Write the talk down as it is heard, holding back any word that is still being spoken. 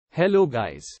Hello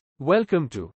guys. Welcome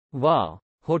to Wow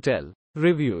Hotel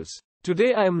Reviews.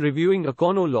 Today I am reviewing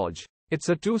Econo Lodge. It's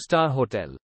a 2-star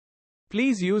hotel.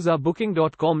 Please use our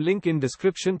booking.com link in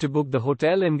description to book the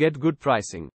hotel and get good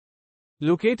pricing.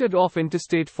 Located off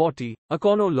Interstate 40,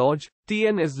 Econo Lodge,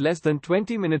 TN is less than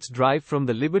 20 minutes drive from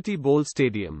the Liberty Bowl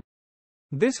Stadium.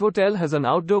 This hotel has an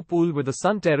outdoor pool with a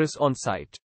sun terrace on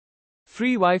site.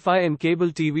 Free Wi-Fi and cable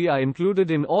TV are included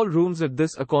in all rooms at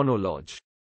this Econo Lodge.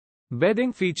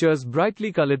 Bedding features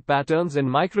brightly colored patterns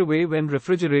and microwave and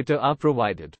refrigerator are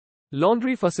provided.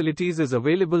 Laundry facilities is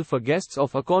available for guests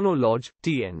of Econo Lodge,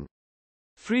 TN.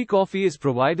 Free coffee is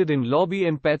provided in lobby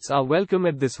and pets are welcome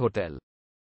at this hotel.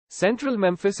 Central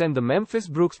Memphis and the Memphis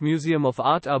Brooks Museum of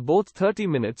Art are both 30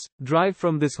 minutes drive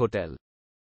from this hotel.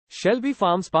 Shelby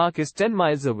Farms Park is 10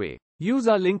 miles away. Use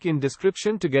our link in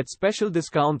description to get special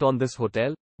discount on this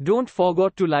hotel. Don't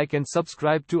forget to like and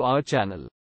subscribe to our channel.